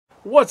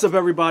What's up,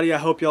 everybody? I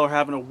hope y'all are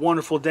having a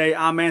wonderful day.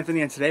 I'm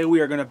Anthony, and today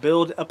we are going to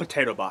build a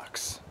potato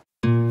box.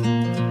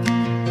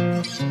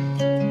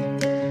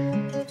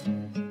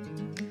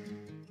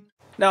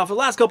 Now, for the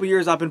last couple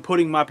years, I've been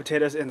putting my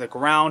potatoes in the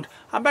ground.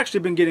 I've actually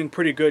been getting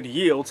pretty good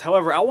yields.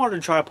 However, I wanted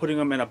to try putting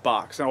them in a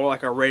box, or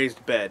like a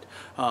raised bed.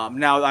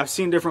 Now, I've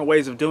seen different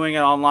ways of doing it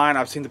online.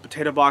 I've seen the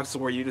potato boxes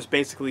where you just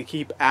basically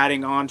keep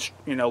adding on,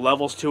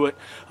 levels to it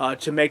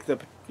to make the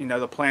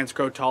plants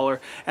grow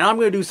taller. And I'm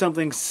going to do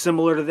something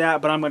similar to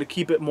that, but I'm going to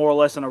keep it more or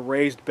less in a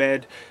raised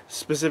bed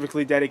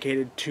specifically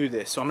dedicated to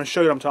this. So I'm going to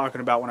show you what I'm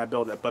talking about when I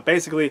build it. But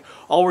basically,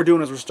 all we're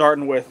doing is we're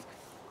starting with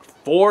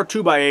 4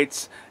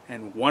 2x8s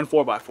and 1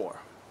 4x4.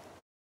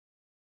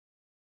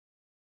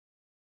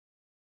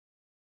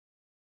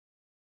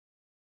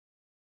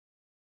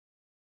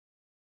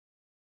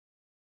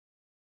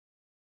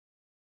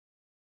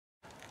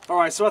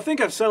 Alright, so I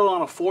think I've settled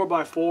on a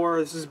 4x4.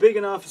 This is big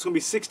enough. It's going to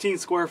be 16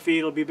 square feet.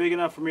 It'll be big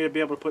enough for me to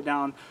be able to put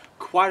down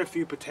quite a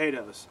few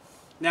potatoes.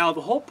 Now, the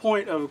whole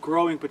point of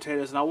growing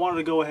potatoes, and I wanted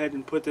to go ahead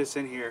and put this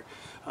in here,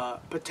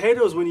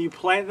 potatoes, when you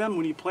plant them,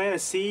 when you plant a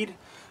seed,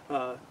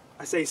 I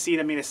say seed,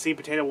 I mean a seed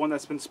potato, one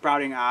that's been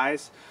sprouting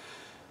eyes.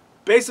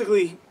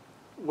 Basically,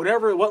 what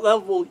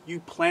level you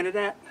plant it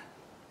at,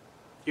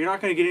 you're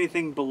not going to get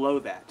anything below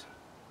that.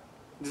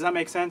 Does that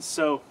make sense?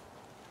 So,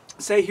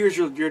 say here's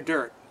your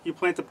dirt. You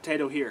plant the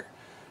potato here.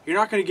 You're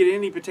not going to get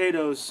any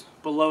potatoes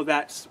below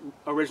that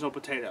original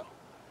potato.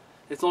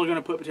 It's only going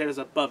to put potatoes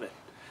above it.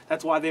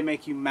 That's why they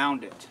make you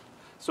mound it.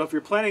 So if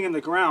you're planting in the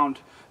ground,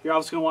 you're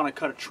obviously going to want to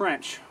cut a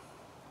trench,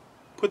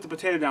 put the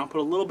potato down,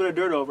 put a little bit of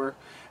dirt over,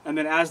 and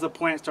then as the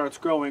plant starts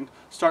growing,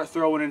 start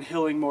throwing and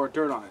hilling more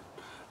dirt on it.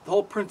 The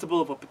whole principle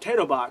of a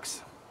potato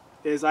box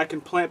is I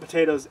can plant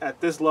potatoes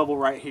at this level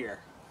right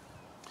here.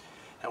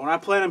 And when I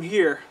plant them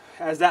here,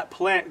 as that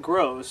plant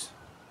grows,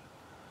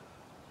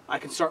 I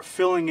can start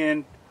filling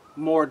in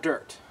more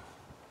dirt.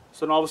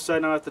 So then all of a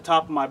sudden I'm at the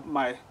top of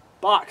my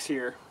box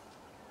here,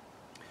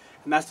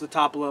 and that's the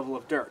top level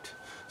of dirt.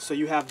 So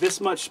you have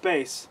this much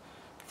space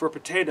for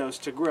potatoes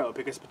to grow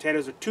because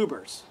potatoes are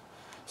tubers.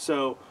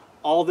 So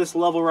all this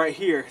level right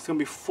here is going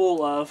to be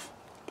full of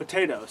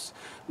potatoes.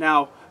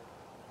 Now,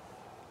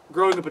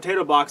 growing a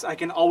potato box, I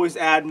can always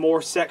add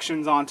more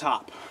sections on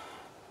top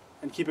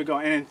and keep it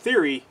going. And in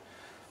theory,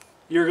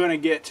 you're going to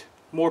get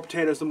more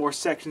potatoes the more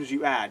sections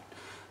you add.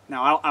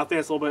 Now, I think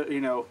it's a little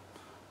bit,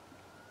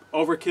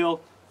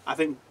 overkill. I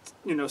think,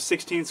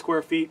 16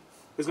 square feet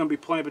is going to be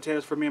plenty of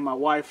potatoes for me and my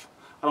wife.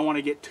 I don't want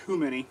to get too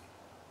many,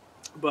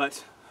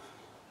 but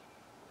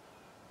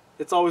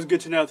it's always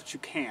good to know that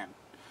you can.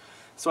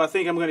 So I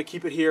think I'm going to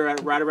keep it here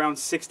at right around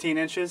 16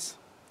 inches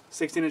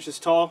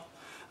tall.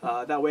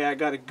 That way I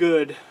got a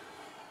good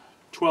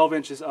 12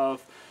 inches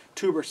of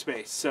tuber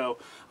space. So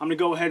I'm going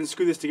to go ahead and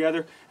screw this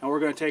together, and we're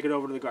going to take it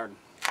over to the garden.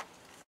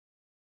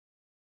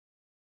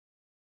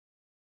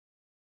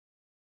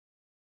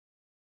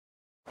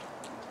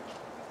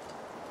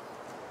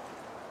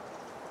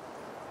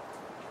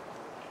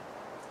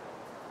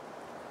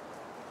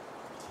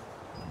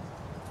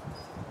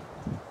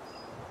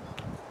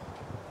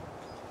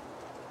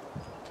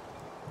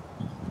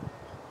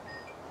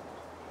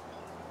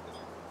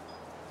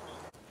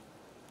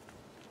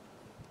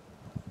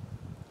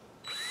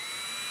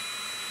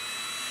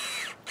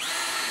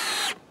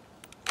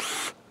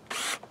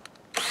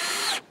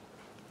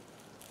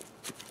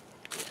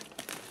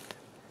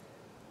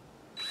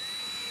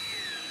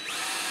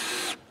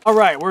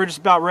 Alright, we're just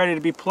about ready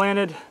to be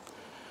planted.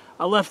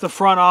 I left the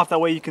front off, that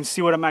way you can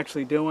see what I'm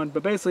actually doing.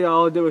 But basically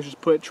all I do is just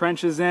put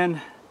trenches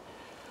in.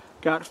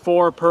 Got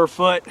 4 per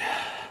foot,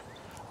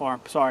 or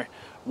sorry,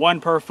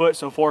 1 per foot,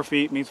 so 4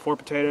 feet means 4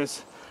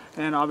 potatoes.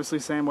 And obviously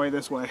same way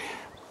this way.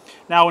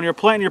 Now when you're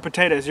planting your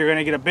potatoes, you're going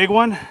to get a big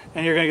one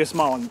and you're going to get a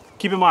small one.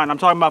 Keep in mind, I'm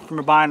talking about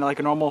from buying like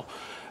a normal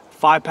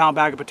 5-pound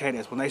bag of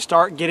potatoes. When they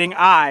start getting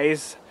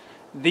eyes,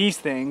 these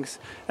things,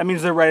 that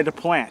means they're ready to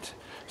plant.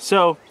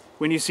 So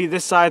when you see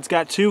this side's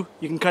got 2,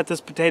 you can cut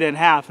this potato in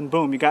half and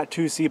boom, you got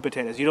 2 seed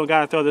potatoes. You don't got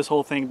to throw this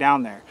whole thing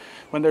down there.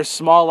 When they're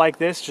small like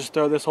this, just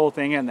throw this whole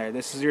thing in there.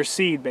 This is your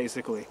seed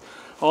basically.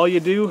 All you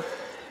do,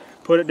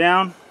 put it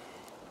down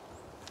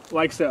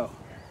like so.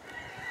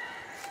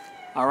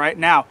 Alright,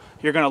 now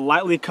you're going to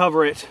lightly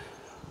cover it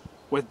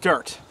with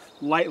dirt.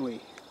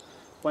 Lightly.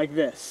 Like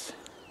this.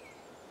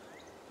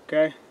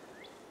 Okay?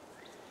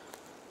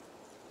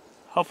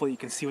 Hopefully you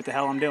can see what the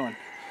hell I'm doing.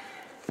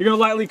 You're going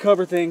to lightly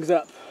cover things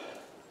up.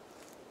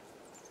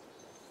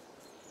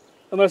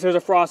 Unless there's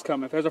a frost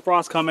coming. If there's a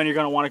frost coming, you're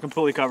going to want to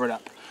completely cover it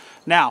up.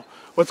 Now,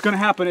 what's going to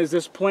happen is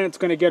this plant's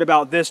going to get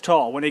about this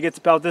tall. When it gets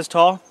about this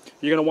tall,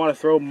 you're going to want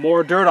to throw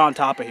more dirt on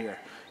top of here.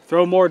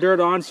 Throw more dirt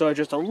on so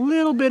just a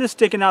little bit is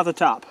sticking out the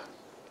top.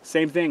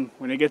 Same thing,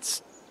 when it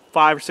gets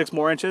 5 or 6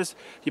 more inches,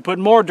 you put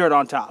more dirt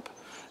on top.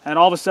 And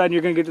all of a sudden,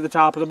 you're going to get to the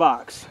top of the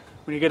box.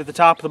 When you get to the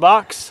top of the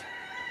box,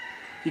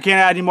 you can't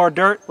add any more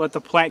dirt. Let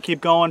the plant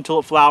keep going until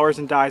it flowers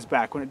and dies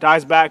back. When it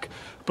dies back,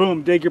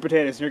 boom, dig your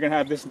potatoes. And you're going to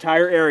have this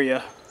entire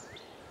area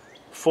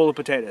full of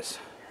potatoes.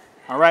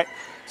 All right,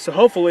 so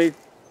hopefully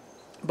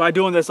By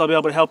doing this, I'll be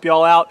able to help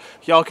y'all out.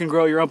 Y'all can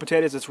grow your own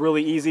potatoes. It's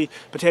really easy.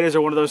 Potatoes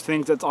are one of those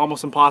things that's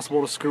almost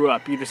impossible to screw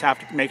up. You just have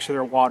to make sure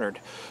they're watered.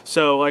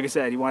 So like I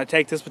said, you want to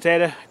take this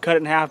potato, cut it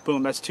in half,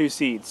 boom, that's 2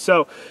 seeds.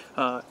 So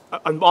I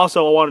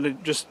wanted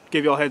to just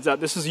give you all a heads up.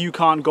 This is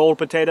Yukon Gold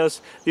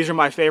potatoes. These are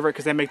my favorite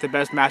because they make the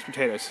best mashed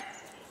potatoes.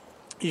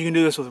 You can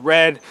do this with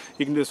red,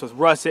 you can do this with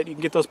russet, you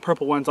can get those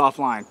purple ones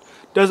offline.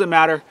 Doesn't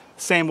matter,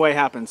 same way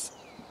happens.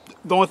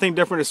 The only thing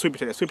different is sweet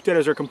potatoes. Sweet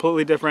potatoes are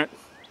completely different.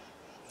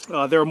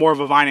 They're more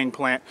of a vining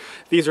plant.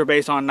 These are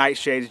based on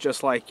nightshades,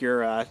 just like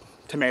your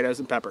tomatoes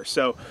and peppers.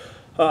 So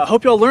I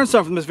hope y'all learned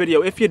something from this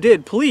video. If you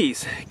did,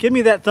 please give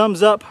me that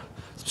thumbs up.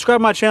 Subscribe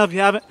to my channel if you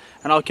haven't,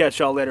 and I'll catch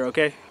y'all later,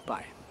 okay?